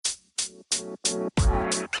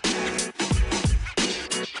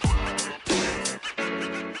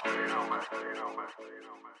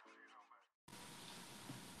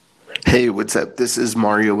Hey, what's up? This is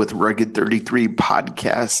Mario with Rugged 33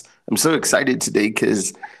 Podcast. I'm so excited today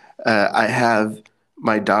because I have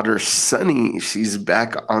my daughter Sunny. She's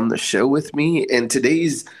back on the show with me, and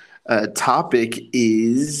today's topic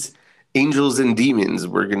is angels and demons.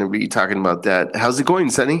 We're going to be talking about that. How's it going,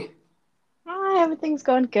 Sunny? Hi, everything's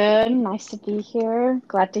going good. Nice to be here.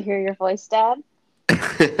 Glad to hear your voice, Dad.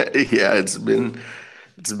 Yeah, it's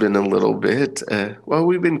been a little bit. Well,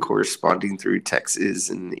 we've been corresponding through texts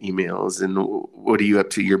and emails. And what are you up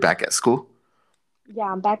to? You're back at school?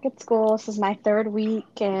 Yeah, I'm back at school. This is my third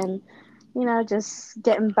week and, just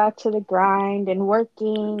getting back to the grind and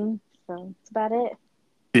working. So that's about it.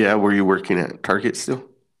 Yeah, were you working at Target still?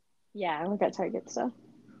 Yeah, I work at Target, so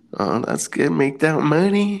Oh, that's good. Make that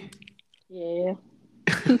money. yeah.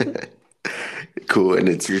 Cool. And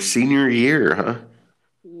it's your senior year, huh?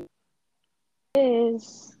 It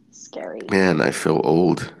is scary. Man, I feel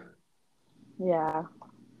old. Yeah.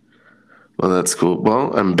 Well, that's cool.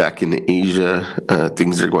 Well, I'm back in Asia.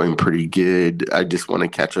 Things are going pretty good. I just want to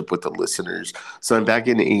catch up with the listeners. So I'm back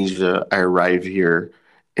in Asia. I arrive here,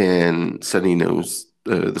 and Sunny knows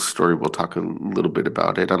the story. We'll talk a little bit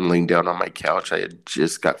about it. I'm laying down on my couch. I had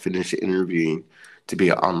just got finished interviewing to be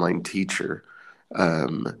an online teacher.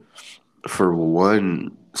 Um, for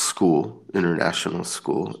one school, international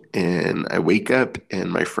school, and I wake up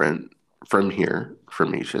and my friend from here,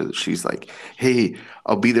 from Asia, she's like, "Hey,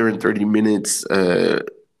 I'll be there in 30 minutes.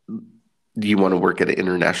 Do you want to work at an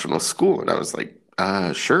international school?" And I was like,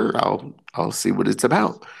 "Sure, I'll see what it's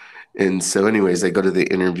about." And so, anyways, I go to the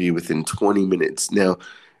interview within 20 minutes. Now,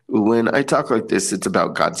 when I talk like this, it's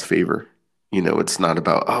about God's favor. It's not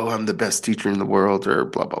about, oh, I'm the best teacher in the world or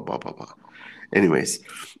blah, blah, blah, blah, blah. Anyways,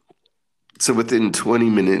 so within 20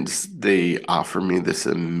 minutes, they offer me this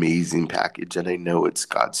amazing package, and I know it's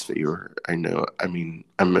God's favor. I'm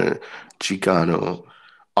a Chicano,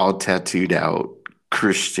 all tattooed out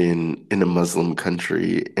Christian in a Muslim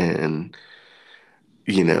country, and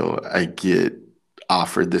I get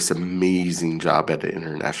offered this amazing job at an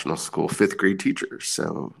international school, fifth grade teacher.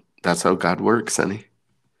 So that's how God works, honey.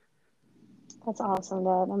 That's awesome,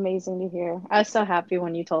 Dad. Amazing to hear. I was so happy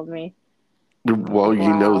when you told me. I was Well, like,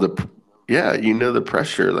 wow. yeah, the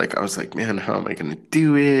pressure. Like, I was like, man, how am I going to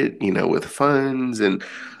do it? With funds. And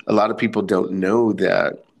a lot of people don't know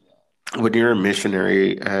that when you're a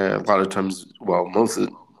missionary, a lot of times, well,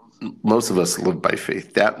 most of us live by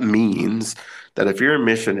faith. That means that if you're a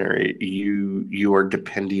missionary, you are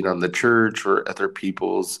depending on the church or other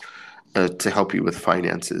people's to help you with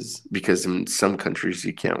finances, because in some countries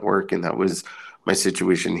you can't work, and that was my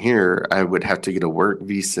situation here. I would have to get a work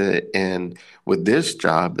visa, and with this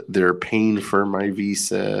job, they're paying for my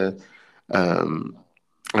visa. Um,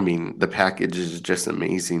 the package is just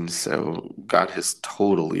amazing. So God has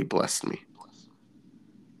totally blessed me,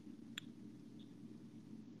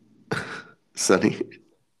 Sonny.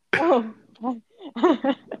 Oh, I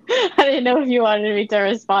didn't know if you wanted me to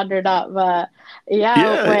respond or not, but yeah,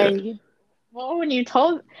 Yeah, yeah.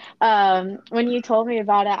 when you told me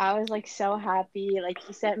about it, I was like so happy. Like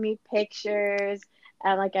you sent me pictures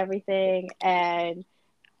and like everything, and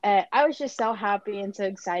I was just so happy and so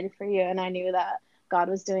excited for you, and I knew that God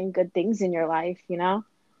was doing good things in your life.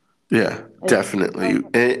 Yeah, Like, definitely. oh,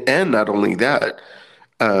 And not only that,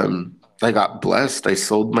 I got blessed. I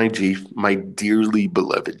sold my Jeep, my dearly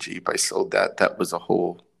beloved Jeep. I sold that. That was a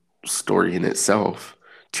whole story in itself.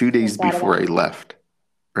 two so days sad before about I it. left,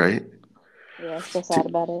 right? Yeah, so sad Two,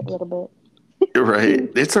 about it a little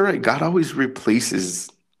right. bit. It's all right. God always replaces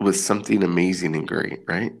with something amazing and great,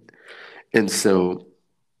 right? And so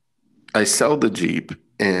I sell the Jeep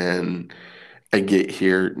and I get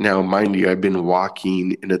here. Now, mind you, I've been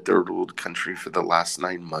walking in a third world country for the last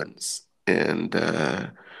 9 months, and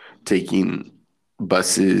taking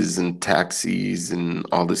buses and taxis and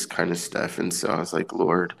all this kind of stuff. And so I was like,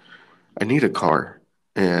 Lord, I need a car.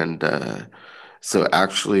 And so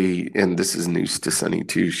actually, and this is news to Sunny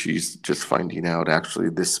too. She's just finding out actually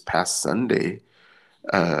this past Sunday,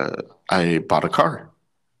 uh, I bought a car.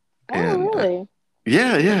 Oh, And really?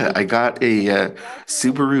 yeah, yeah, I got a Congratulations.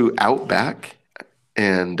 Subaru Outback.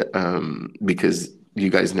 And because you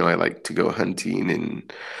guys know I like to go hunting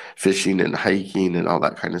and fishing and hiking and all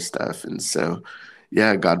that kind of stuff. And so,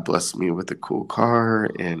 yeah, God blessed me with a cool car,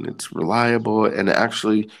 and it's reliable. And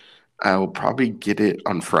actually, I'll probably get it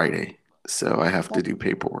on Friday. So I have to That's do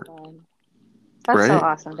paperwork, awesome. That's so right?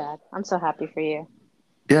 awesome, Dad. I'm so happy for you.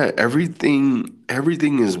 Yeah,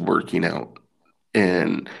 everything is working out.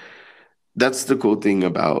 And that's the cool thing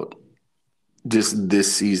about just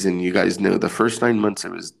this season, you guys know the first 9 months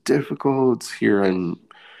it was difficult. Here I'm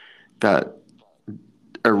got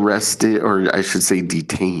arrested, or I should say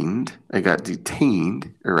detained. I got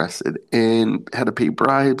detained, arrested, and had to pay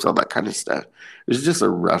bribes, all that kind of stuff. It was just a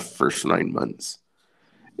rough first 9 months.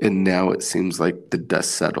 And now it seems like the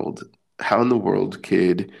dust settled. How in the world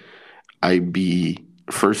could I be,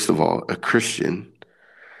 first of all, a Christian,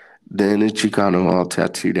 then a Chicano all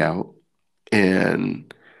tattooed out,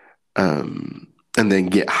 and and then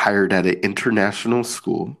get hired at an international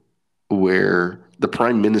school where the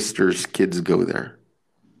prime minister's kids go there?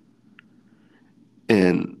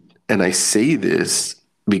 And I say this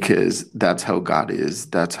because that's how God is.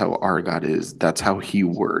 That's how our God is. That's how he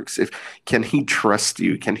works. If can he trust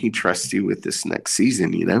you? Can he trust you with this next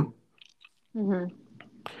season, you know? Hmm.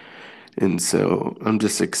 And so I'm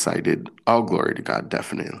just excited. All glory to God,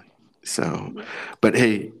 definitely. So, Yeah. but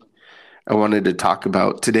hey, I wanted to talk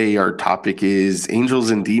about today. Our topic is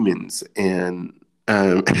angels and demons. And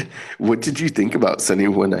um, what did you think about Sunny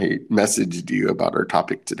when I messaged you about our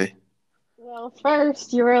topic today? Well,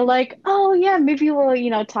 first you were like, "Oh yeah, maybe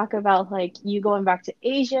we'll, talk about like you going back to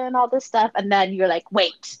Asia and all this stuff." And then you're like,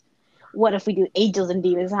 "Wait, what if we do angels and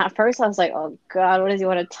demons?" And at first I was like, "Oh God, what does he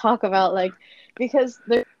want to talk about?" Like, because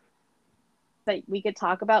there's that we could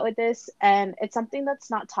talk about with this, and it's something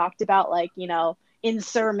that's not talked about, like, in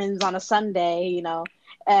sermons on a Sunday,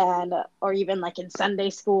 and or even like in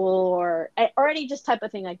Sunday school or any just type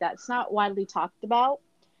of thing like that. It's not widely talked about,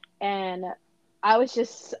 and I was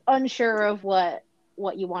just unsure of what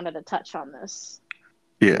you wanted to touch on this.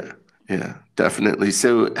 Yeah, yeah, definitely.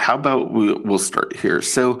 So, how about we'll start here?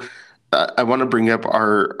 So, I want to bring up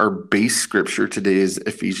our base scripture today is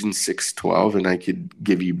Ephesians 6:12, and I could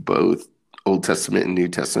give you both Old Testament and New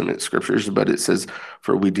Testament scriptures, but it says,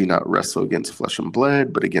 "For we do not wrestle against flesh and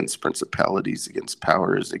blood, but against principalities, against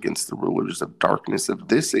powers, against the rulers of darkness of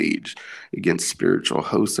this age, against spiritual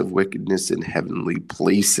hosts of wickedness in heavenly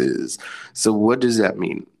places." So, what does that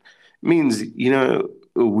mean? Means,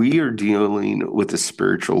 we are dealing with a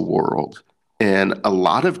spiritual world. And a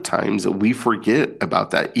lot of times we forget about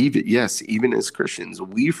that. Even, yes, even as Christians,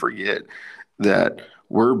 we forget that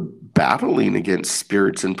we're battling against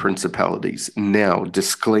spirits and principalities. Now,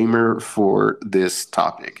 disclaimer for this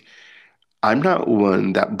topic: I'm not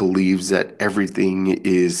one that believes that everything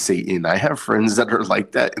is Satan. I have friends that are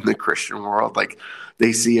like that in the Christian world. Like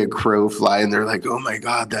they see a crow fly and they're like, oh my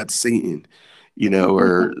God, that's Satan,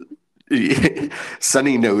 or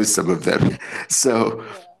Sonny knows some of them. So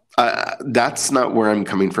Yeah. that's not where I'm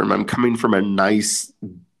coming from. I'm coming from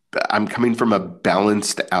a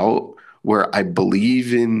balanced out where I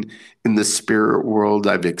believe in the spirit world.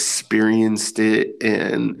 I've experienced it,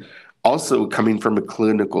 and also coming from a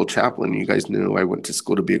clinical chaplain. You guys know I went to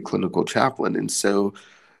school to be a clinical chaplain, and so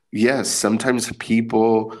yes, sometimes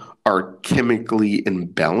people are chemically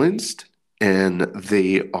imbalanced and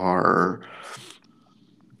they are,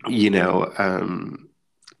 you know,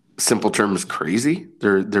 simple terms, crazy.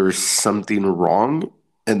 There's something wrong.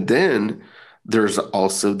 And then there's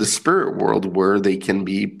also the spirit world where they can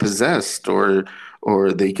be possessed or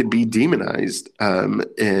they could be demonized, and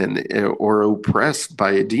or oppressed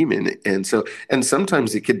by a demon. And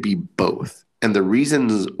sometimes it could be both. And the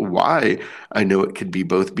reasons why I know it could be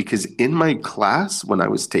both, because in my class when I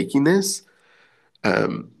was taking this,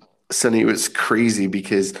 um, Sunny, it was crazy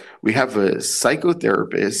because we have a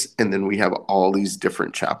psychotherapist and then we have all these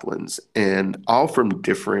different chaplains and all from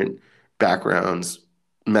different backgrounds: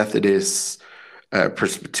 Methodists,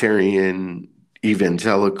 Presbyterian,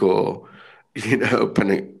 evangelical,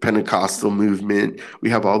 Pentecostal movement.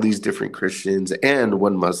 We have all these different Christians and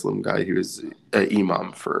one Muslim guy who is an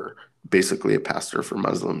imam, for basically a pastor for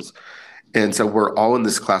Muslims. And so we're all in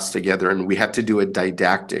this class together, and we had to do a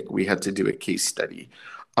didactic, we had to do a case study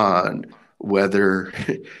on whether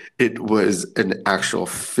it was an actual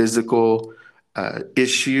physical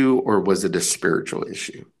issue or was it a spiritual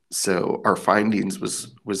issue. So our findings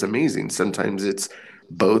was amazing. Sometimes it's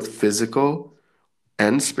both physical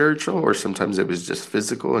and spiritual, or sometimes it was just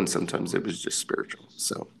physical, and sometimes it was just spiritual.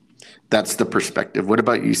 So that's the perspective. What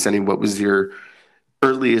about you, Sunny? What was your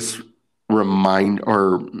earliest remind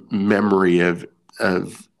or memory of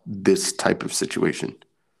this type of situation?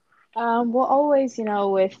 Well, always,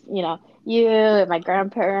 with, you and my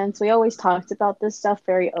grandparents, we always talked about this stuff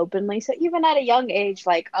very openly. So even at a young age,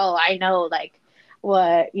 like, oh, I know, like,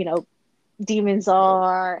 what, demons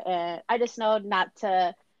are, and I just know not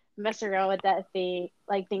to mess around with that thing,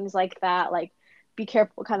 like things like that. Like, be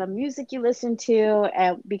careful what kind of music you listen to,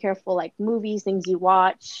 and be careful, like, movies, things you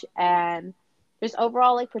watch, and just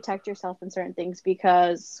overall, like, protect yourself in certain things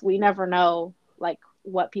because we never know, like,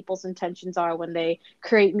 what people's intentions are when they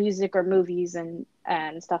create music or movies and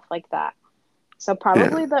stuff like that. So Yeah.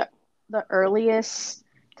 probably the earliest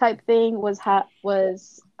type thing was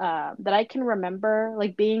that I can remember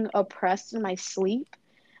like being oppressed in my sleep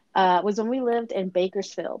was when we lived in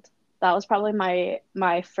Bakersfield. That was probably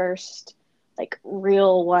my first like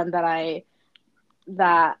real one that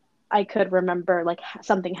I could remember like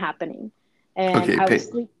something happening, and Okay. I was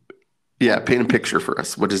sleep. Yeah. Paint a picture for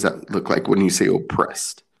us. What does that look like when you say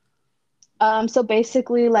oppressed? So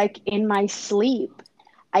basically, like in my sleep,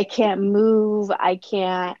 I can't move. I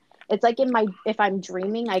can't. It's like in my if I'm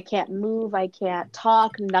dreaming, I can't move. I can't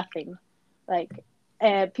talk. Nothing. Like,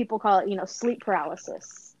 people call it, sleep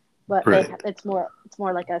paralysis, but Right. it's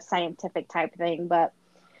more like a scientific type thing. But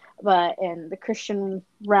in the Christian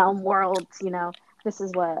realm world, this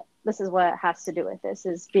is what it has to do with this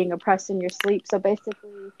is being oppressed in your sleep. So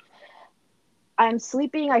basically, I'm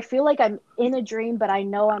sleeping. I feel like I'm in a dream, but I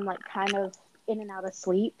know I'm like kind of in and out of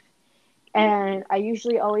sleep. And I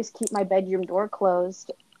usually always keep my bedroom door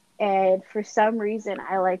closed. And for some reason,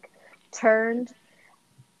 I like turned.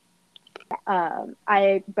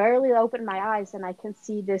 I barely opened my eyes, and I can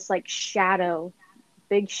see this like shadow,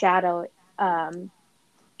 big shadow, um,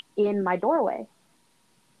 in my doorway.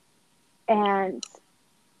 And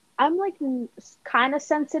I'm like kind of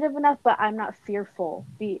sensitive enough, but I'm not fearful.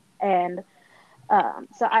 And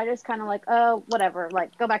so I just kind of like, oh, whatever,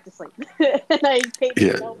 like go back to sleep. And I paid it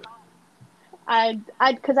Yeah. no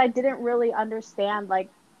because I didn't really understand like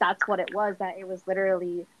that's what it was, that it was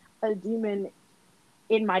literally a demon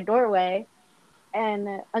in my doorway,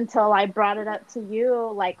 and until I brought it up to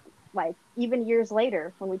you, like even years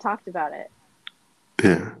later when we talked about it.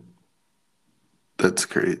 Yeah. That's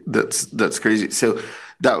great. That's crazy. So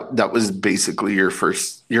that was basically your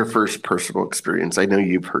first personal experience. I know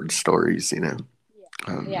you've heard stories, Yeah,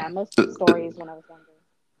 yeah, Um, most uh, uh, stories when I was younger.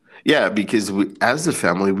 yeah, because as a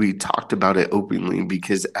family, we talked about it openly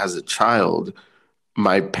because as a child,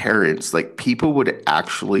 my parents, like people would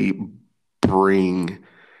actually bring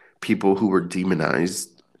people who were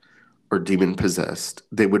demonized or demon possessed,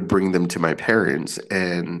 they would bring them to my parents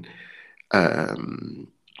and um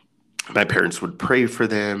my parents would pray for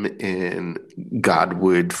them and God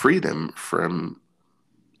would free them from,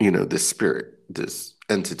 this spirit, this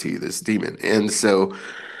entity, this demon. And so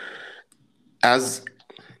as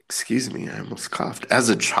excuse me, I almost coughed. As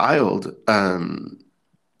a child,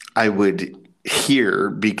 I would hear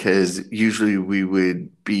because usually we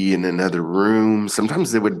would be in another room.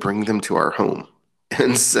 Sometimes they would bring them to our home.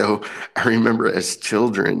 And so I remember as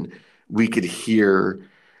children, we could hear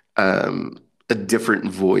um, a different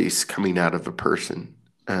voice coming out of a person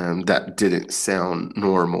that didn't sound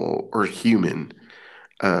normal or human.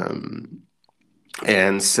 Um,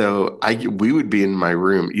 and so we would be in my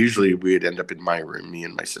room. Usually we'd end up in my room, me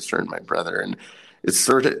and my sister and my brother. And it's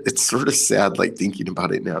sort of sad, like thinking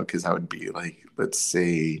about it now, because I would be like, let's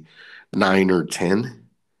say 9 or 10.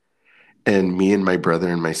 And me and my brother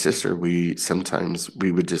and my sister, we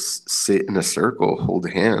would just sit in a circle, hold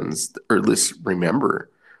hands, or at least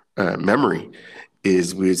remember memory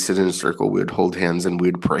is we would sit in a circle, we would hold hands and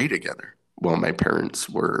we'd pray together while my parents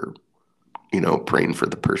were, praying for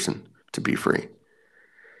the person to be free.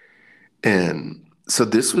 And so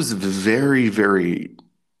this was very, very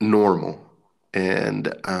normal.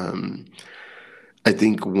 And I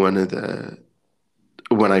think when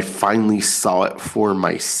I finally saw it for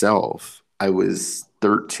myself, I was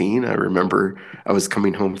 13. I remember I was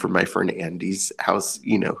coming home from my friend Andy's house.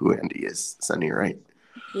 You know who Andy is, Sunny, right?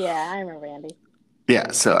 Yeah, I remember Andy.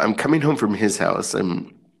 Yeah, so I'm coming home from his house.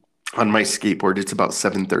 I'm on my skateboard. It's about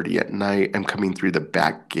 7:30 at night. I'm coming through the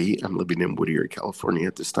back gate. I'm living in Whittier, California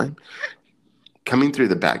at this time. Coming through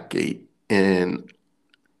the back gate, and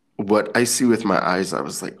what I see with my eyes, I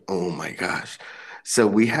was like, oh my gosh. So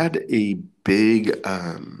we had a big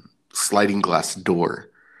sliding glass door,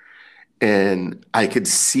 and I could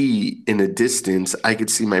see in a distance, I could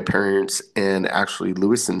see my parents and actually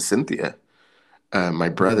Lewis and Cynthia, my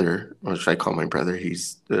brother, which I call my brother,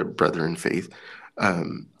 he's the brother in faith.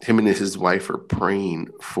 Him and his wife are praying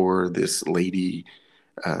for this lady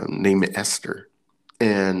named Esther.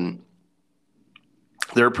 And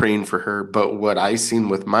they're praying for her, but what I seen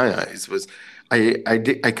with my eyes was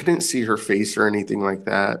I couldn't see her face or anything like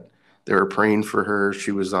that. They were praying for her.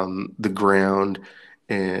 She was on the ground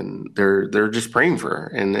and they're just praying for her.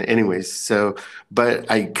 And anyways, so but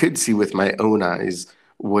I could see with my own eyes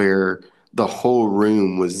where the whole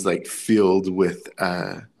room was like filled with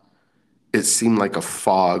it seemed like a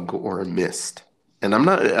fog or a mist. And I'm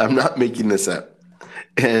not making this up.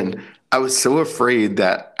 And I was so afraid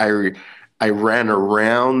that I ran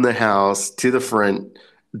around the house to the front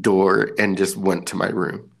door and just went to my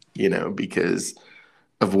room, because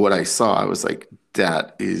of what I saw. I was like,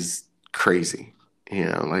 that is crazy.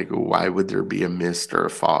 Like, why would there be a mist or a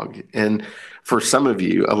fog? And for some of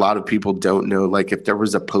you, a lot of people don't know, like, if there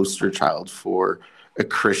was a poster child for a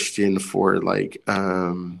Christian for like,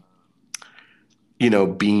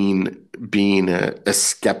 being a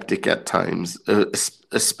skeptic at times,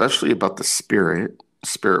 especially about the spirit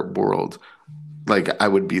world, like I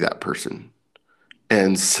would be that person.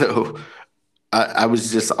 And so I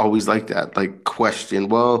was just always like that, like question,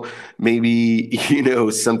 well, maybe,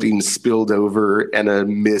 something spilled over and a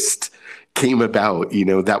mist came about,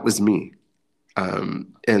 that was me.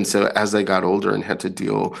 And so as I got older and had to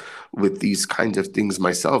deal with these kinds of things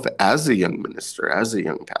myself as a young minister, as a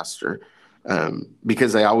young pastor,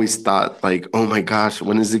 because I always thought like, oh my gosh,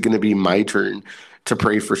 when is it going to be my turn to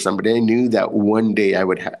pray for somebody? I knew that one day I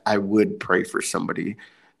would pray for somebody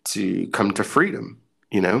to come to freedom,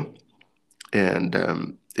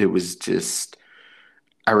 and it was just,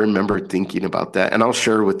 I remember thinking about that, and I'll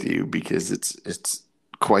share with you because it's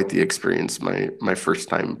quite the experience. My first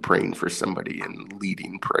time praying for somebody and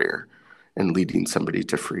leading prayer and leading somebody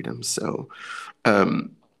to freedom. So,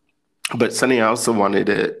 but Sonny, I also wanted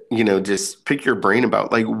to, just pick your brain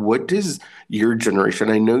about like, what does your generation?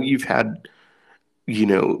 I know you've had,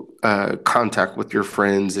 contact with your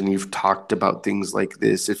friends and you've talked about things like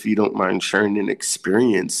this. If you don't mind sharing an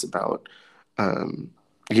experience about, um,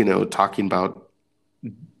 talking about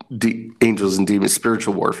angels and demons,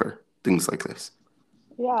 spiritual warfare, things like this.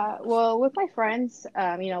 Yeah, well, with my friends,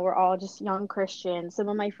 we're all just young Christians. Some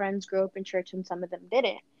of my friends grew up in church and some of them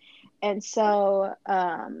didn't. And so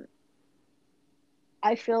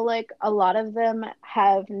I feel like a lot of them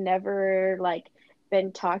have never like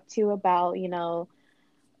been talked to about,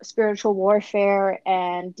 spiritual warfare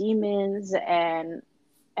and demons and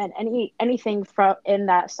anything from in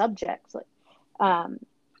that subject. Like, um,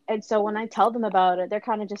 and so when I tell them about it, they're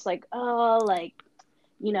kind of just like, oh, like,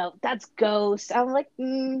 that's ghosts. I'm like,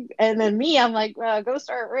 and then me, I'm like, ghosts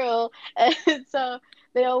aren't real. And so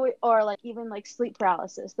they always, or like even like sleep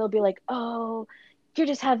paralysis, they'll be like, oh, you're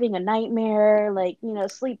just having a nightmare, like,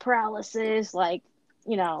 sleep paralysis, like,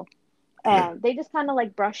 you know, Yeah. and they just kind of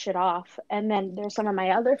like brush it off. And then there's some of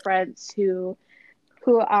my other friends who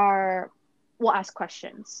are will ask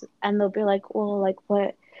questions and they'll be like, well, like,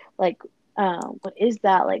 what is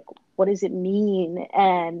that? Like, what does it mean?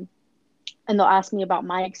 And they'll ask me about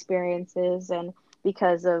my experiences and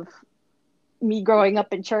because of me growing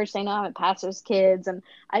up in church, they know I'm a pastor's kids, and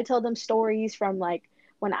I tell them stories from like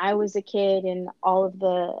when I was a kid and all of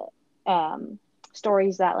the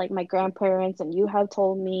stories that like my grandparents and you have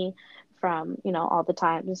told me from all the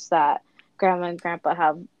times that grandma and grandpa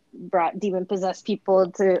have brought demon possessed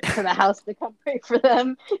people to the house to come pray for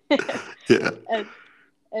them. Yeah. and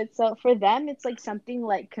and so for them, it's like something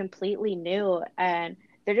like completely new, and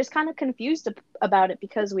they're just kind of confused about it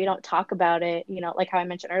because we don't talk about it. Like how I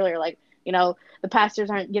mentioned earlier, like the pastors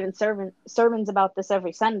aren't giving sermons about this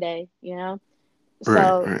every Sunday. Right.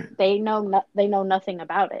 So Right. they know nothing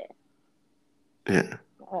about it. Yeah.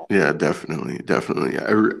 Uh, Yeah. Definitely. Definitely.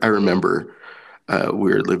 I remember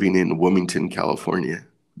we were living in Wilmington, California.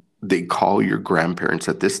 They call your grandparents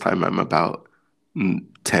at this time. I'm about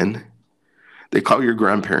 10. They call your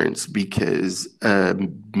grandparents because a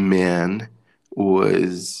man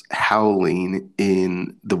was howling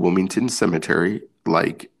in the Wilmington cemetery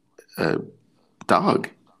like a dog.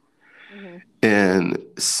 mhm. And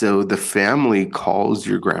so the family calls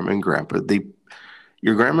your grandma and grandpa.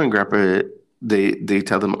 Your grandma and grandpa, they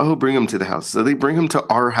tell them, "Oh, bring him to the house." So they bring him to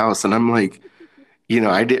our house, and I'm like,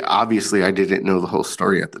 I didn't know the whole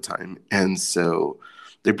story at the time, and so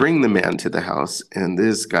they bring the man to the house, and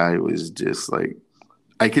this guy was just like,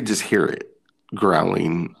 I could just hear it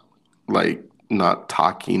growling, like not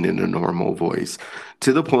talking in a normal voice,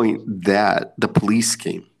 to the point that the police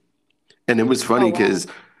came. And it was Oh funny wow. because,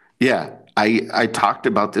 yeah, I talked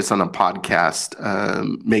about this on a podcast,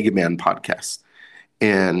 Mega Man podcast,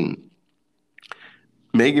 and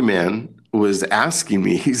Mega Man was asking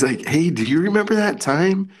me, he's like, "Hey, do you remember that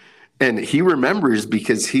time?" And he remembers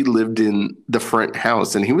because he lived in the front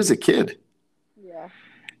house and he was a kid. Yeah.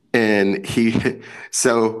 And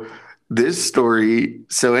so this story,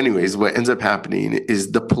 so, anyways, what ends up happening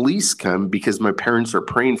is the police come because my parents are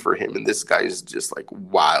praying for him. And this guy is just like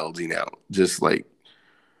wilding out, just like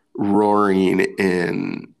roaring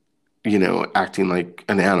and, acting like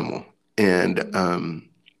an animal. And Mhm.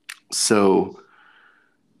 so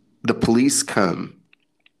the police come,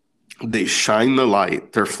 they shine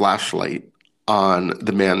their flashlight on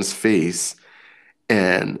the man's face,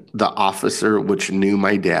 And the officer, which knew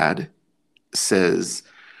my dad, says,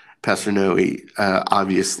 Pastor Noe,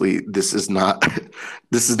 obviously this is not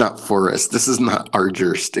this is not for us. This is not our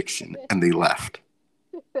jurisdiction. And they left.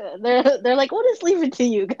 They're like, we'll just leave it to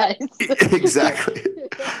you guys. Exactly.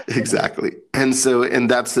 Exactly. And so, and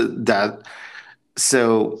that's that.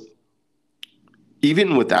 So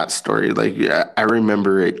even with that story, like, yeah, I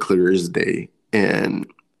remember it clear as day. And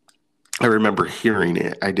I remember hearing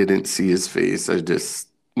it. I didn't see his face. I just,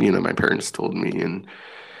 my parents told me,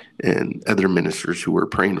 and other ministers who were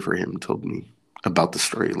praying for him told me about the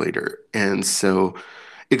story later. And so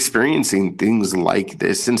experiencing things like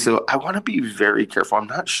this. And so I want to be very careful. I'm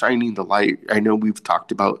not shining the light. I know we've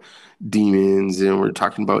talked about demons and we're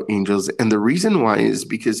talking about angels. And the reason why is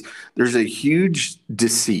because there's a huge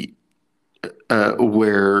deceit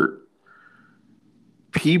where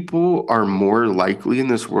people are more likely in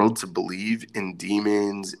this world to believe in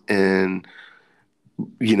demons and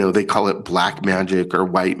they call it black magic or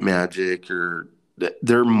white magic, or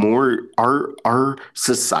they're more, our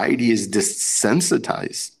society is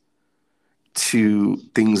desensitized to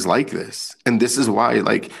things like this. And this is why,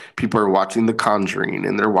 like, people are watching The Conjuring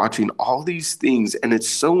and they're watching all these things and it's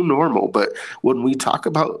so normal. But when we talk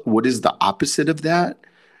about what is the opposite of that,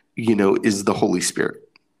 is the Holy Spirit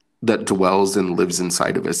that dwells and lives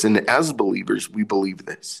inside of us. And as believers, we believe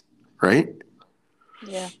this, right?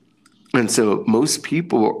 Yeah. And so most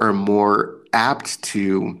people are more apt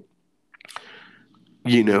to,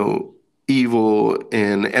 evil,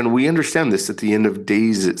 and we understand this. At the end of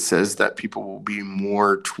days, it says that people will be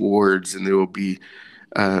more towards, and they will be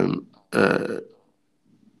um, uh,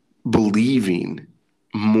 believing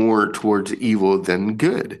more towards evil than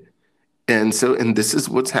good. And so, and this is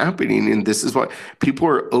what's happening. And this is why people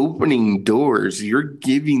are opening doors. You're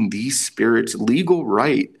giving these spirits legal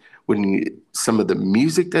right when some of the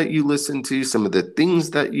music that you listen to, some of the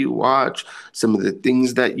things that you watch, some of the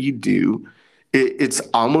things that you do. It's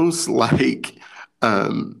almost like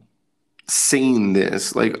saying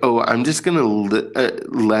this, like, oh, I'm just going to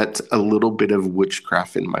let a little bit of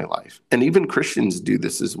witchcraft in my life. And even Christians do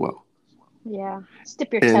this as well. Yeah. Just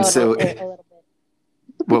dip your And toe in so, it a little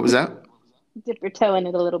what was that? bit. Dip your toe in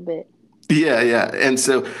it a little bit. Yeah, yeah. And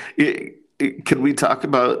so, could we talk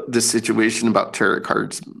about the situation about tarot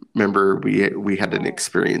cards? Remember, we had an Oh,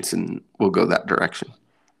 experience, and we'll go that direction.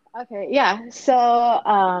 okay. Yeah. So,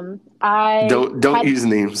 I Don't had use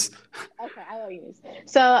names. okay, I will use.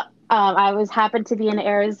 So, I was happened to be in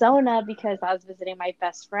Arizona because I was visiting my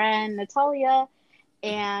best friend Natalia,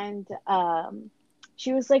 and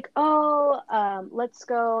she was like, "Oh, let's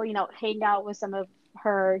go, hang out with some of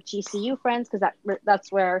her GCU friends because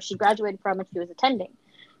that's where she graduated from and she was attending."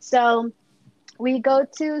 So we go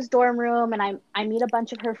to his dorm room, and I meet a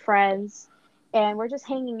bunch of her friends, and we're just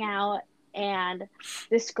hanging out, and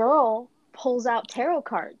this girl pulls out tarot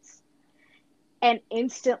cards, and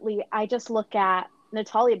instantly I just look at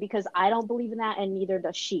Natalia because I don't believe in that, and neither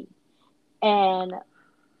does she. And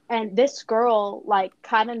this girl like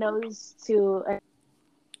kind of knows to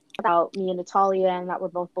about me and Natalia and that we're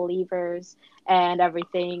both believers and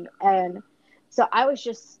everything. And so I was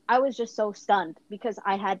just so stunned because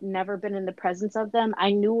I had never been in the presence of them.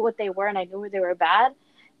 I knew what they were and I knew they were bad,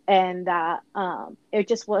 and that it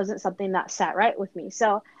just wasn't something that sat right with me.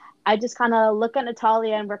 So I just kind of look at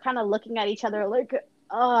Natalia and we're kind of looking at each other like,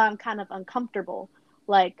 oh, I'm kind of uncomfortable.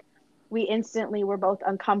 Like we instantly were both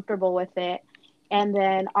uncomfortable with it. And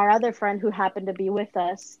then our other friend who happened to be with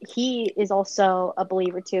us, he is also a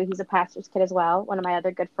believer too. He's a pastor's kid as well, one of my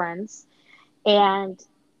other good friends. And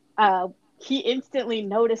uh, he instantly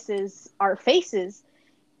notices our faces.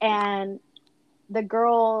 And the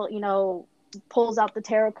girl, pulls out the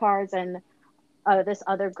tarot cards, and this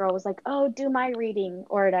other girl was like, "Oh, do my reading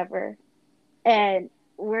or whatever." And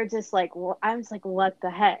we're just like, I'm just like, what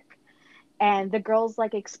the heck? And the girl's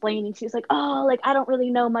like explaining, she's like, "Oh, like I don't really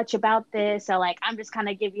know much about this, so like I'm just kind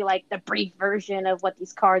of give you like the brief version of what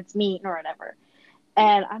these cards mean or whatever."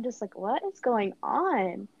 And I'm just like, what is going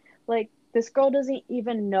on? Like this girl doesn't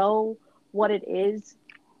even know what it is,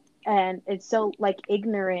 and it's so like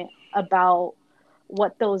ignorant about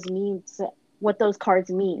what those means, what those cards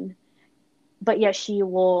mean. But yet she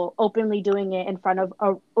will openly doing it in front of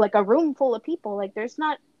a room full of people. Like there's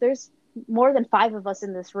more than five of us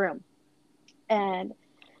in this room. And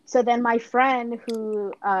so then my friend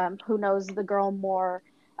who knows the girl more,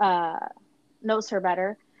 uh, knows her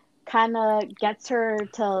better, kind of gets her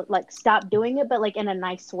to like stop doing it, but like in a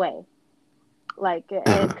nice way. Like, and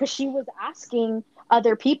Uh, because she was asking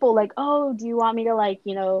other people, like, "Oh, do you want me to like,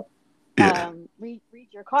 yeah. read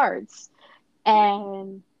your cards?"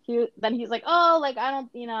 And he's like, oh, like I don't,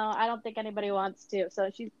 I don't think anybody wants to.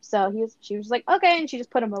 She was like, okay, and she just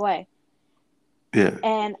put him away. Yeah.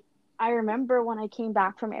 And I remember when I came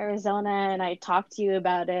back from Arizona and I talked to you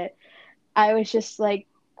about it, I was just like,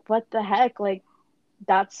 what the heck? Like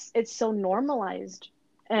it's so normalized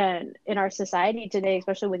and in our society today,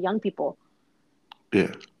 especially with young people.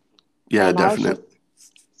 Yeah. Yeah, And I was just definitely.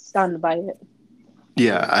 stunned by it.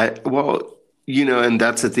 Yeah, well, and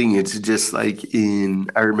that's the thing. It's just like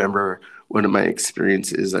I remember one of my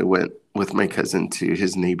experiences, I went with my cousin to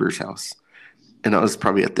his neighbor's house. And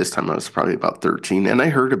at this time, I was probably about 13. And I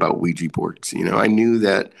heard about Ouija boards. I knew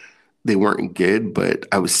that they weren't good, but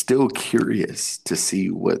I was still curious to see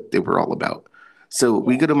what they were all about. So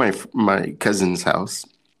we Yeah. go to my cousin's house.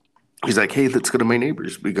 He's like, hey, let's go to my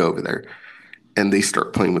neighbor's. We go over there and they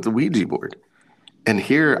start playing with the Ouija board. And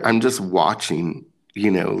here I'm just watching,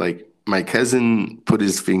 like my cousin put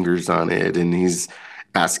his fingers on it and he's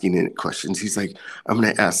asking it questions. He's like, I'm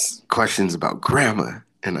going to ask questions about grandma.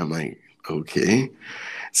 And I'm like, okay.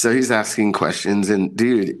 So he's asking questions. And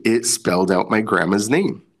dude, it spelled out my grandma's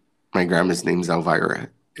name. My grandma's name's Elvira,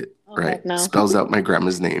 Oh right? heck no. Spells out my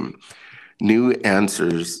grandma's name. Knew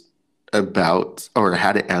answers about, or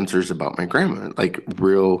had answers about my grandma, like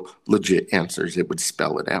real legit answers. It would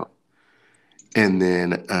spell it out. And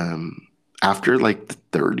then after like the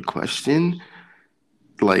third question,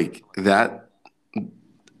 like that,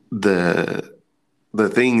 the the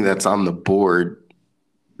thing that's on the board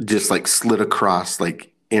just like slid across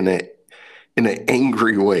like in an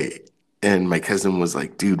angry way. And my cousin was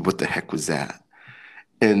like, dude, what the heck was that?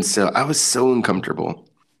 And so I was so uncomfortable.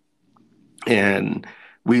 And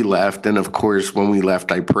we left. And of course, when we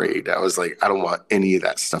left, I prayed. I was like, I don't want any of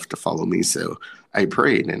that stuff to follow me. So I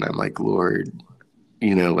prayed and I'm like, Lord,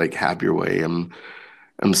 like have your way. I'm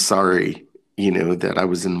sorry, that I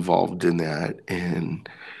was involved in that. And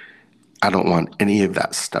I don't want any of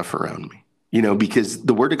that stuff around me. Because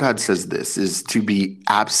the word of God says this is to be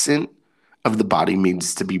absent of the body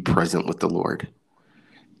means to be present with the Lord.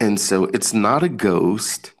 And so it's not a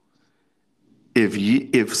ghost.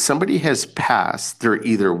 If somebody has passed, they're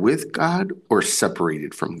either with God or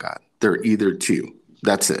separated from God. They're either two.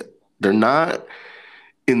 That's it. They're not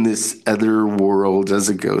in this other world as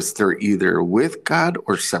a ghost. They're either with God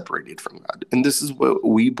or separated from God. And this is what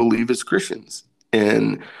we believe as Christians.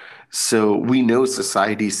 And so we know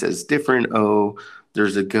society says different. Oh,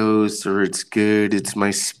 there's a ghost or it's good. It's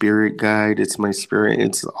my spirit guide. It's my spirit.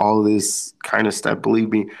 It's all this kind of stuff. Believe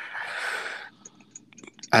me,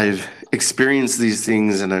 I've experienced these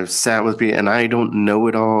things and I've sat with me and I don't know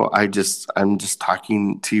it all. I'm just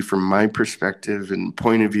talking to you from my perspective and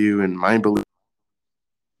point of view and my belief.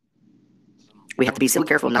 We have to be so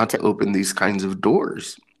careful not to open these kinds of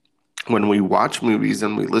doors when we watch movies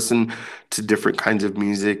and we listen to different kinds of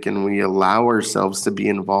music and we allow ourselves to be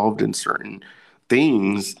involved in certain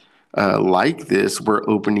things like this. We're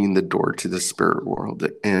opening the door to the spirit world,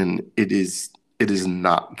 and it is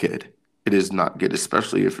not good. It is not good,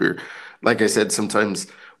 especially if you're, like I said, sometimes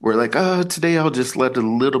we're like, oh, today I'll just let a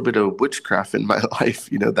little bit of witchcraft in my life.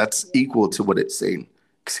 That's equal to what it's saying.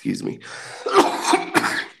 Excuse me.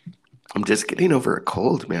 I'm just getting over a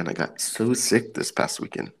cold, man. I got so sick this past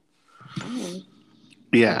weekend. Mm.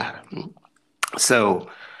 Yeah. So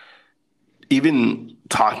even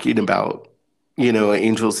talking about,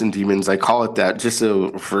 angels and demons, I call it that just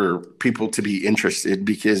so for people to be interested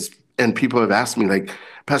and people have asked me like,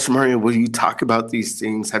 Pastor Mario, will you talk about these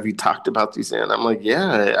things? Have you talked about these? And I'm like,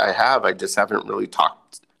 yeah, I have. I just haven't really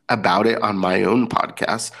talked about it on my own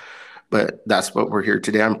podcast. But that's what we're here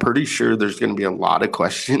today. I'm pretty sure there's going to be a lot of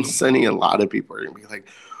questions, Sunny. A lot of people are going to be like,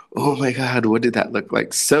 oh my God, what did that look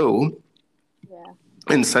like? So, Yeah.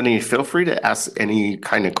 and Sunny, feel free to ask any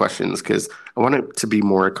kind of questions because I want it to be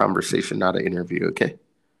more a conversation, not an interview. Okay.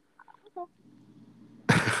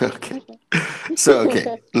 Okay. So,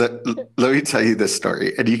 okay, Okay. let me tell you this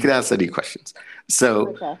story and you can ask any questions. So,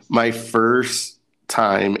 Okay. my first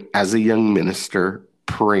time as a young minister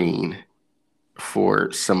praying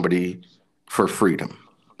for somebody for freedom.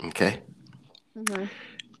 Okay. Hmm.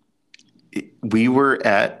 We were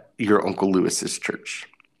at your Uncle Lewis's church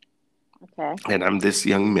Okay. and I'm this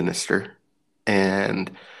young minister and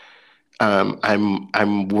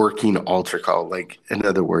I'm working altar call. Like in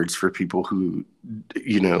other words, for people who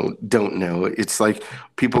don't know, it's like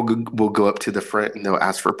people will go up to the front and they'll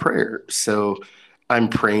ask for prayer. So I'm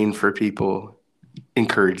praying for people,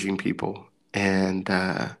 encouraging people, and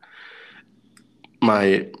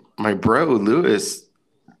my my bro Lewis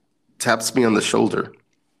taps me on the shoulder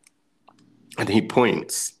and he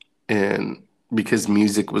points, and because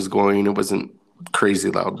music was going, it wasn't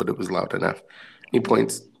crazy loud, but it was loud enough. He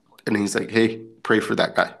points and he's like, "Hey, pray for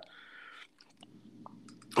that guy."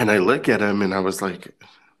 And I look at him and I was like,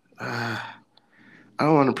 I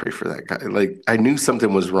don't want to pray for that guy. Like, I knew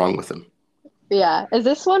something was wrong with him. Yeah. Is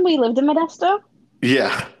this when we lived in Modesto?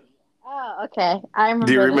 Yeah. Oh, okay. I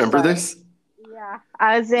Do you remember this remember story. this? Yeah.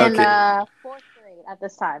 I was in Okay. fourth grade at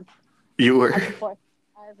this time. You were. I was in fourth.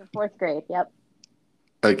 I was in fourth grade. Yep.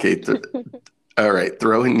 Okay. All right.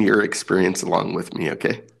 Throw in your experience along with me.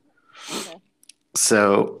 Okay. Okay.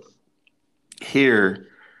 So here,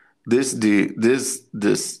 this dude,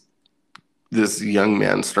 this young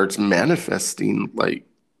man starts manifesting like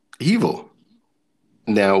evil.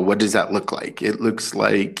 Now, what does that look like? It looks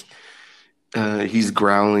like he's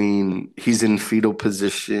growling. He's in fetal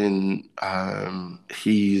position.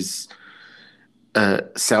 He's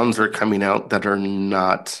sounds are coming out that are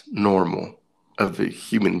not normal of a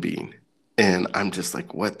human being. And I'm just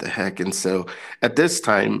like, what the heck? And so at this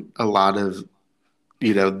time, a lot of,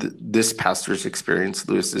 this pastor's experience,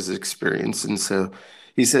 Lewis's experience. And so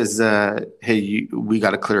he says, hey, we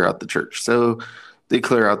got to clear out the church. So they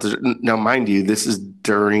clear out now, mind you, this is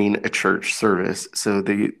during a church service. So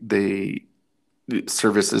the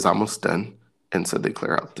service is almost done. And so they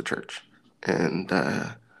clear out the church. And,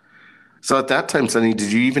 so at that time, Sonny,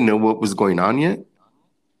 did you even know what was going on yet?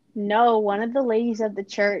 No, one of the ladies of the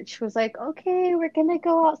church was like, "Okay, we're gonna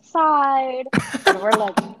go outside," and we're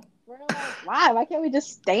like, "Why? Why can't we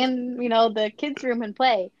just stay in, the kids' room and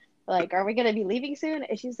play? Like, are we gonna be leaving soon?"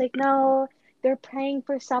 And she's like, "No, they're praying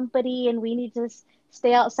for somebody, and we need to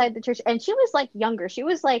stay outside the church." And she was like younger; she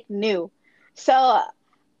was like new, so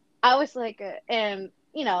I was like, and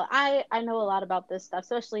I know a lot about this stuff,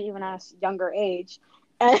 especially even at a younger age,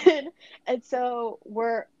 and so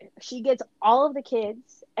she gets all of the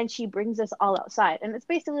kids and she brings us all outside, and it's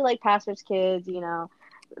basically like pastors' kids,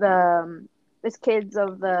 the it's kids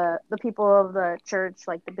of the people of the church,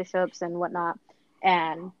 like the bishops and whatnot,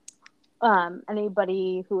 and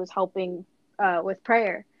anybody who was helping with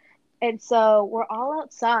prayer, and so we're all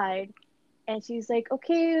outside and she's like,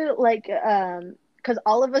 okay, like, because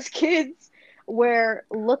all of us kids were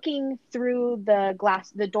looking through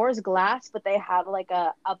the door's glass, but they have like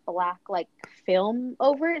a black like film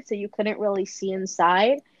over it, so you couldn't really see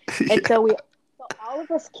inside. And Yeah. so all of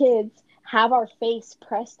us kids have our face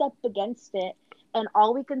pressed up against it, and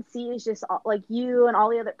all we can see is just like you and all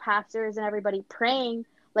the other pastors and everybody praying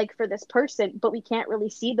like for this person, but we can't really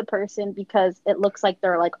see the person because it looks like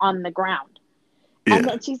they're like on the ground. And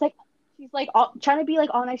Yeah. then she's like trying to be like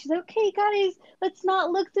all nice. She's like, okay, guys, let's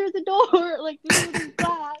not look through the door, like through the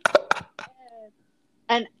glass.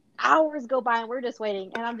 And hours go by and we're just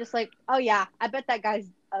waiting. And I'm just like, oh yeah, I bet that guy's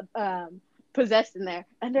possessed in there.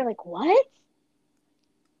 And they're like, what?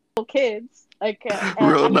 Little kids. Like, and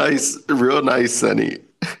Real I'm just nice, real nice, Sonny.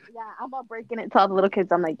 yeah, I'm all breaking it to all the little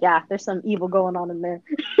kids. I'm like, yeah, there's some evil going on in there.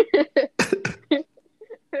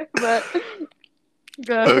 But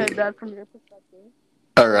go ahead, Okay. Dad, from your perspective.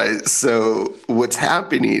 All right. So what's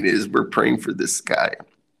happening is we're praying for this guy.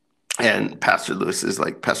 And Pastor Lewis is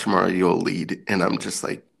like, Pastor Mario, you'll lead. And I'm just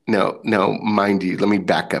like, no, no, mind you, let me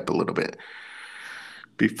back up a little bit.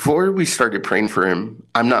 Before we started praying for him,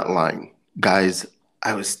 I'm not lying. Guys,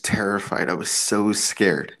 I was terrified. I was so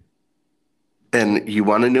scared. And you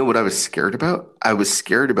want to know what I was scared about? I was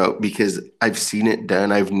scared about because I've seen it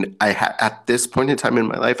done. At this point in time in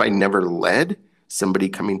my life, I never led somebody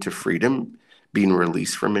coming to freedom, being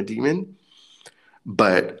released from a demon,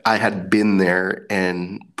 but I had been there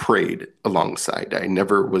and prayed alongside. I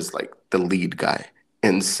never was like the lead guy.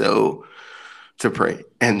 And so to pray.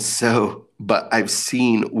 And so, but I've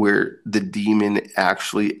seen where the demon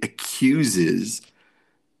actually accuses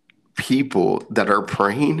people that are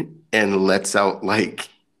praying and lets out like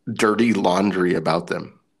dirty laundry about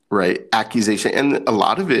them, right? Accusation. And a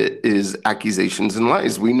lot of it is accusations and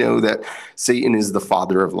lies. We know that Satan is the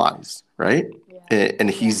father of lies, right? Yeah, And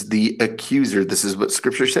yeah, he's the accuser. This is what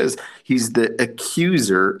scripture says. He's the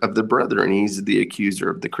accuser of the brethren. He's the accuser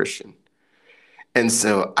of the Christian. And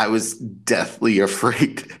so I was deathly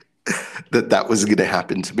afraid that that was going to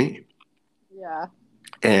happen to me. yeah.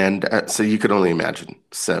 And so you could only imagine.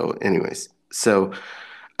 So, anyways, so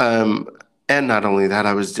um, and not only that,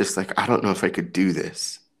 I was just like, I don't know if I could do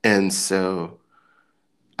this. And so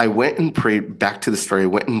I went and prayed back to the story. I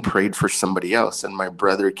went and prayed for somebody else. And my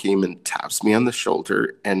brother came and taps me on the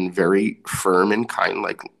shoulder and very firm and kind,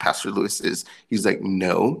 like Pastor Lewis is. He's like,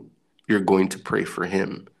 no, you're going to pray for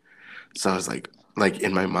him. So I was like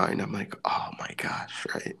in my mind, I'm like, oh my gosh,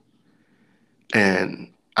 right?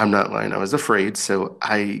 And I'm not lying. I was afraid. So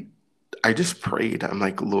I just prayed. I'm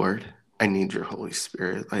like, Lord, I need your Holy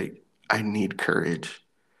Spirit. Like, I need courage.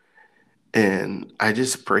 And I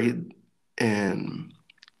just prayed, and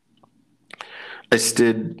I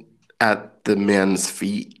stood at the man's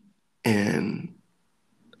feet, and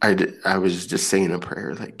I was just saying a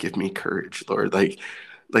prayer, like, give me courage, Lord, like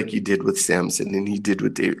you did with Samson and you did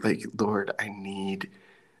with David. Like, Lord, I need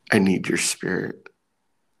your spirit,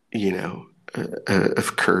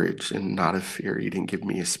 of courage and not of fear. You didn't give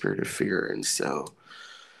me a spirit of fear. And so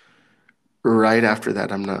right after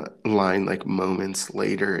that, I'm not lying, like moments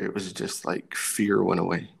later, it was just like fear went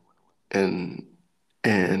away. And,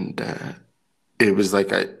 and it was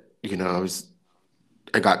like, I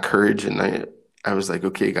got courage, and I was like,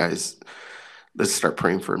 okay, guys, let's start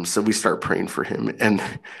praying for him. So we start praying for him. And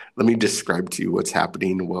let me describe to you what's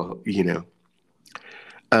happening. Well,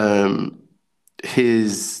 um,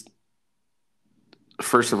 his,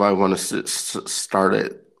 first of all, I want to start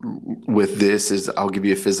it with this is I'll give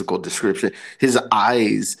you a physical description. His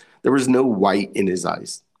eyes, there was no white in his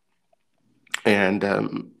eyes. And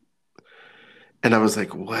and I was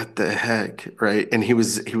like, what the heck? Right. And he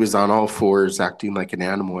was on all fours, acting like an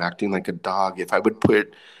animal, acting like a dog. If I would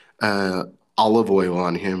put uh olive oil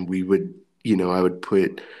on him, I would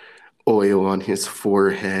put oil on his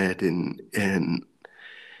forehead and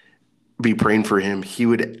be praying for him. He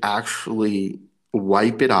would actually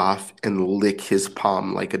wipe it off and lick his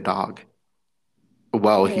palm like a dog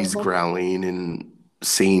while he's Ew. growling and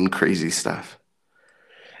saying crazy stuff.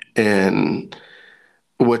 And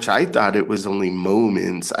which I thought it was only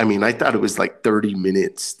moments. I mean, I thought it was like 30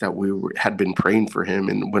 minutes that had been praying for him.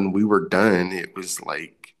 And when we were done, it was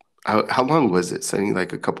like, how long was it? Sunny,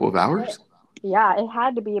 like a couple of It, hours? yeah, it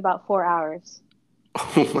had to be about 4 hours.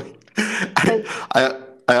 Oh my, Because I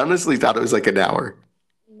honestly thought it was like an hour.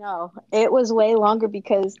 no, it was way longer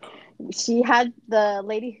because she had the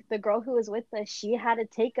girl who was with us, she had to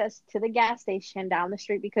take us to the gas station down the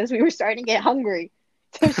street because we were starting to get hungry.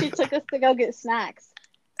 So she took us to go get snacks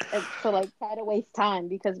and to like try to waste time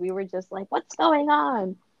because we were just like, what's going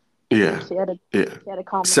on? Yeah. She had to Yeah. she had to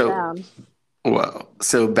calm us So, down. well,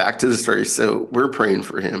 so back to the story. So we're praying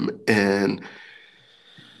for him, and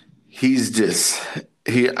he's just,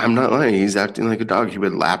 I'm not lying, he's acting like a dog. He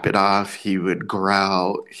would lap it off, he would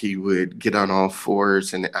growl, he would get on all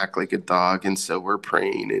fours and act like a dog. And so we're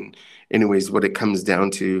praying. And, anyways, what it comes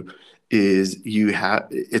down to is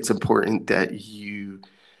it's important that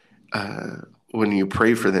uh, when you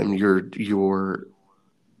pray for them, you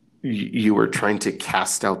are trying to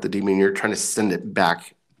cast out the demon. You're trying to send it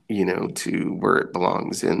back, to where it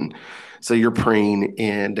belongs. And so you're praying,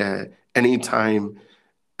 and anytime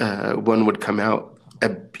one would come out,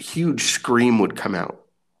 a huge scream would come out.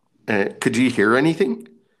 Could you hear anything?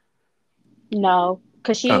 No,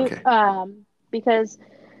 Okay. because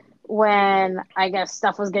when I guess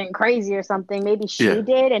stuff was getting crazy or something, maybe she Yeah,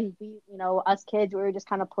 did, and us kids, we were just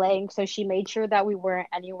kind of playing, so she made sure that we weren't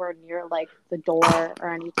anywhere near like the door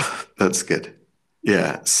or anything. that's good.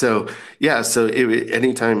 Yeah. So yeah. So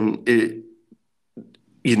anytime a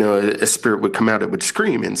spirit would come out, it would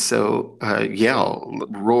scream, and so yell,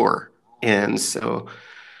 roar, and so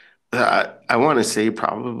I want to say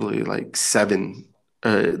probably like seven.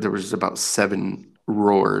 There was about seven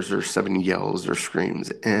roars or seven yells or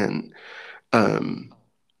screams, and um,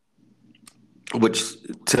 which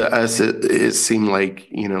to us it seemed like,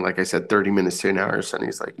 like I said, 30 minutes to an hour. And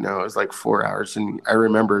he's like, no, it was like 4 hours, and I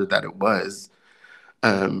remember that it was.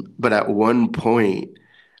 But at one point,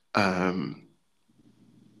 um,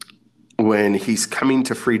 when he's coming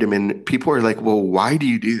to freedom, and people are like, well, why do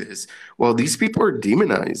you do this? Well, these people are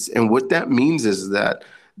demonized, and what that means is that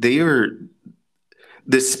they are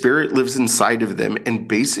the spirit lives inside of them and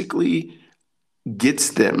basically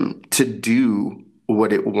gets them to do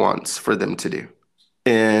what it wants for them to do.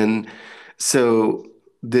 And so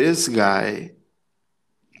this guy,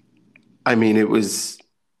 I mean, it was,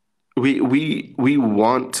 we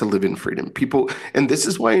want to live in freedom. People, and this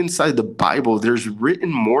is why inside the Bible there's written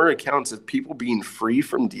more accounts of people being free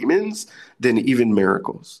from demons than even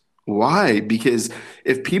miracles. Why? Because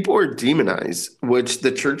if people are demonized, which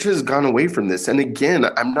the church has gone away from this, and again,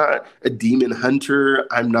 I'm not a demon hunter.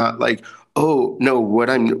 I'm not like, oh no,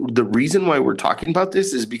 the reason why we're talking about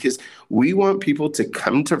this is because we want people to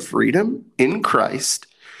come to freedom in Christ,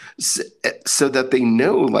 so that they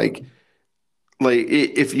know,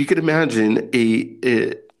 if you could imagine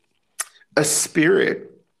a spirit.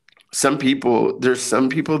 There's some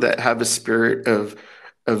people that have a spirit of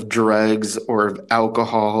drugs or of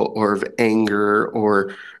alcohol or of anger,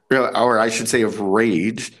 or I should say of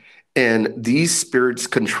rage, and these spirits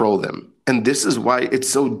control them. And this is why it's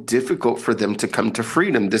so difficult for them to come to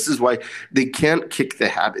freedom. This is why they can't kick the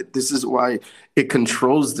habit. This is why it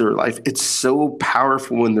controls their life. It's so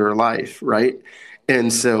powerful in their life, right?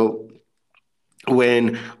 And so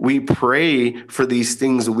when we pray for these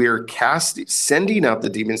things, we are sending out the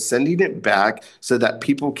demons, sending it back so that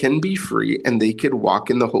people can be free and they could walk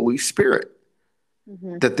in the Holy Spirit.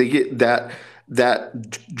 Hmm. That they get that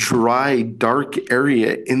dry, dark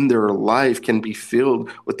area in their life can be filled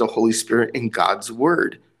with the Holy Spirit and God's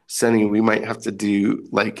word. Sonny, we might have to do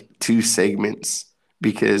like 2 segments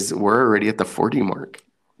because we're already at the 40 mark.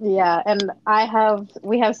 Yeah, and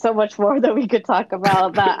we have so much more that we could talk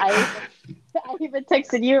about that I even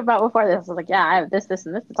texted you about before this. I was like, yeah, I have this,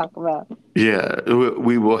 and this to talk about. Yeah,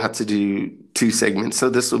 we will have to do 2 segments. So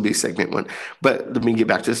this will be segment one. But let me get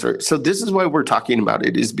back to the story. So this is why we're talking about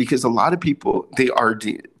it, is because a lot of people,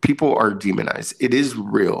 people are demonized. It is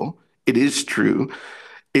real. It is true.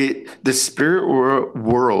 The spirit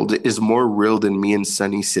world is more real than me and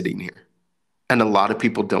Sunny sitting here. And a lot of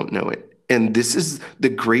people don't know it. And this is the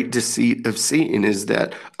great deceit of Satan, is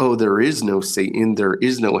that, oh, there is no Satan, there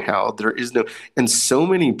is no hell, and so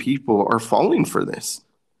many people are falling for this.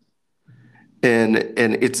 And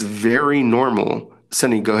it's very normal.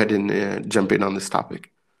 Sunny, go ahead and jump in on this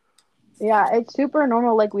topic. Yeah, it's super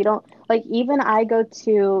normal. Like we don't like even I go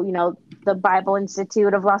to, the Bible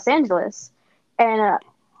Institute of Los Angeles, and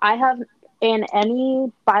I have in any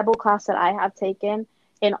Bible class that I have taken,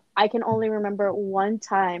 and I can only remember one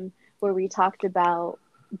time where we talked about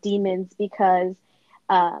demons because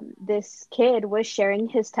this kid was sharing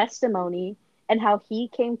his testimony and how he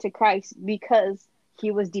came to Christ because he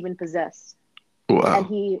was demon possessed, and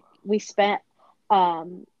Wow. we spent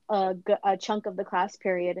a chunk of the class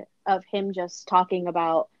period of him just talking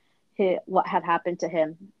about what had happened to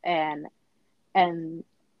him, and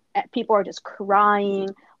people are just crying,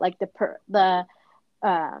 like the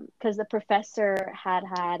because the professor had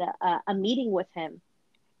a meeting with him,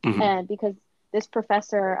 Hmm. and because this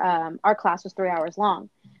professor, our class was 3 hours long,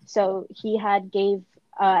 so he had gave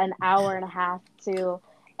an hour and a half to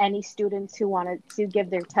any students who wanted to give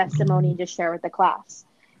their testimony and just share with the class.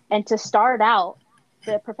 And to start out,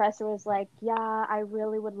 the professor was like, yeah, I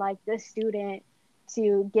really would like this student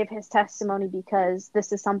to give his testimony because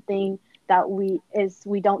this is something that we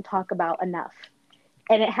don't talk about enough.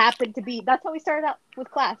 And it happened to be that's how we started out with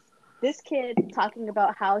class, this kid talking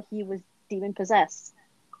about how he was demon possessed.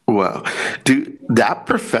 Wow. Dude, that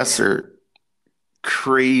professor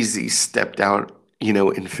crazy stepped out,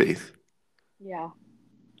 in faith. Yeah.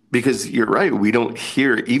 Because you're right, we don't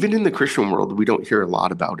hear, even in the Christian world, we don't hear a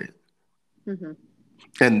lot about it. Hmm.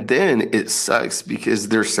 And then it sucks because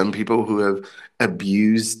there's some people who have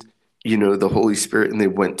abused, the Holy Spirit, and they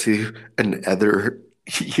went to another,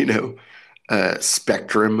 you know,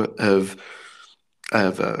 spectrum of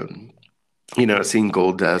seeing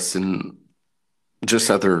gold dust and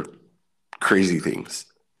just other crazy things,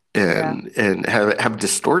 Yeah. and have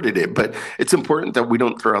distorted it. But it's important that we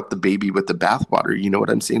don't throw out the baby with the bathwater. You know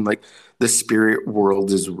what I'm saying? Like, the spirit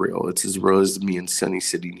world is real. It's as real as me and Sunny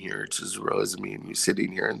sitting here. It's as real as me and you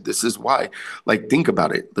sitting here. And this is why, like, think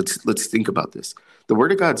about it. Let's think about this. The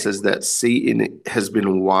word of God says that Satan has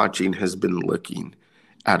been watching, has been looking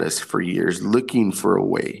at us for years, looking for a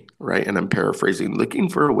way, right? And I'm paraphrasing, looking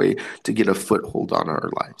for a way to get a foothold on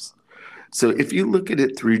our lives. So if you look at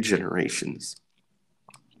it through generations,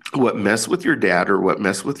 what mess with your dad or what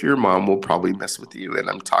mess with your mom will probably mess with you. And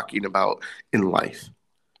I'm talking about in life,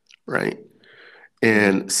 right? Hmm.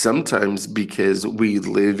 And sometimes because we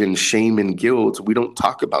live in shame and guilt, we don't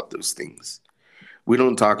talk about those things. We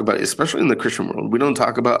don't talk about, especially in the Christian world, we don't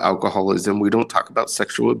talk about alcoholism. We don't talk about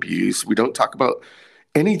sexual abuse. We don't talk about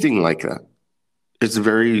anything like that. It's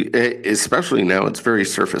especially now, it's very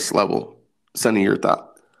surface level. Sunny, your thought.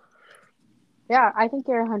 Yeah, I think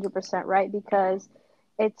you're 100% right because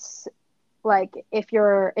it's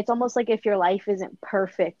it's almost like if your life isn't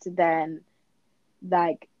perfect, then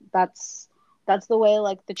like that's the way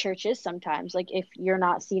like the church is sometimes. Like if you're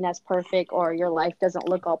not seen as perfect or your life doesn't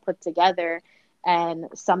look all put together and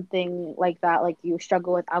something like that, like you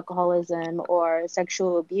struggle with alcoholism or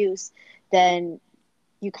sexual abuse, then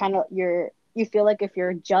you feel like if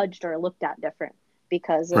you're judged or looked at different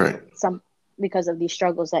because of Right. some because of these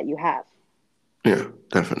struggles that you have. Yeah,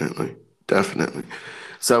 definitely. Definitely.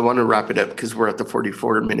 So I want to wrap it up because we're at the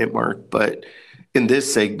 44-minute mark. But in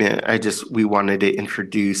this segment, we wanted to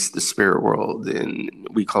introduce the spirit world, and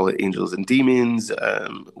we call it angels and demons.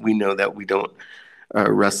 We know that we don't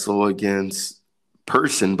wrestle against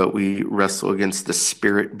person, but we wrestle against the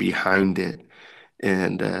spirit behind it.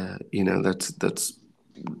 And, that's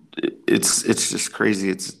it's just crazy.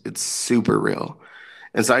 It's super real.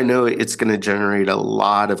 And so I know it's going to generate a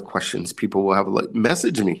lot of questions. People will have like,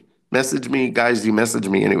 message me, guys. You message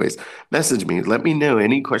me, anyways. Message me. Let me know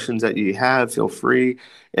any questions that you have. Feel free.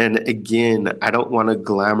 And again, I don't want to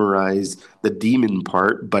glamorize the demon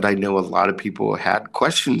part, but I know a lot of people had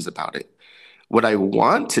questions about it. What I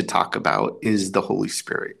want to talk about is the Holy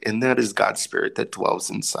Spirit, and that is God's Spirit that dwells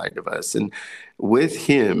inside of us. And with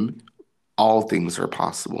Him, all things are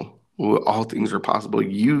possible. All things are possible.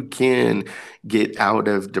 You can get out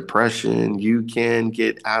of depression. You can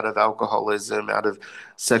get out of alcoholism, out of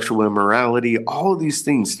sexual immorality, all of these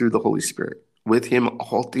things through the Holy Spirit. With Him,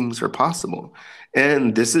 all things are possible.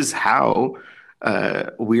 And this is how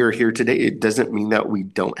we are here today. It doesn't mean that we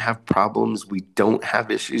don't have problems, we don't have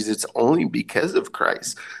issues. It's only because of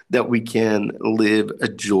Christ that we can live a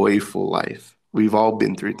joyful life. We've all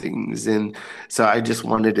been through things. And so I just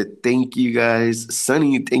wanted to thank you guys.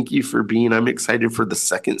 Sunny, thank you for being. I'm excited for the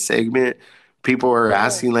second segment. People are Sure.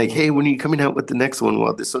 asking, like, hey, when are you coming out with the next one?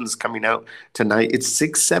 Well, this one's coming out tonight. It's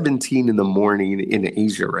 6:17 in the morning in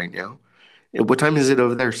Asia right now. And what time is it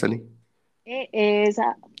over there, Sunny? It is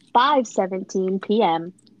 5:17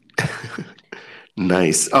 p.m.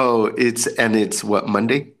 Nice. Oh, it's what,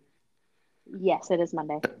 Monday? Yes, it is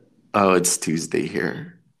Monday. Oh, it's Tuesday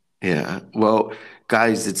here. Yeah. Well,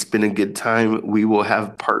 guys, it's been a good time. We will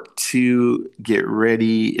have part two. Get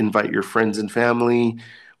ready, invite your friends and family.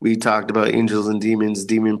 We talked about angels and demons,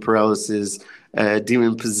 demon paralysis,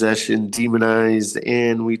 demon possession, demonized,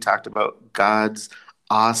 and we talked about God's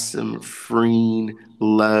awesome, freeing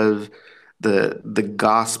love, the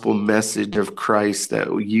gospel message of Christ that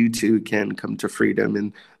you too can come to freedom.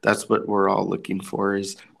 And that's what we're all looking for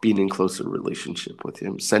is being in closer relationship with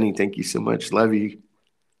him. Sunny, thank you so much. Love you.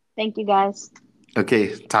 Thank you guys.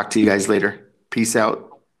 Okay, talk to you guys later. Peace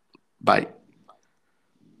out. Bye.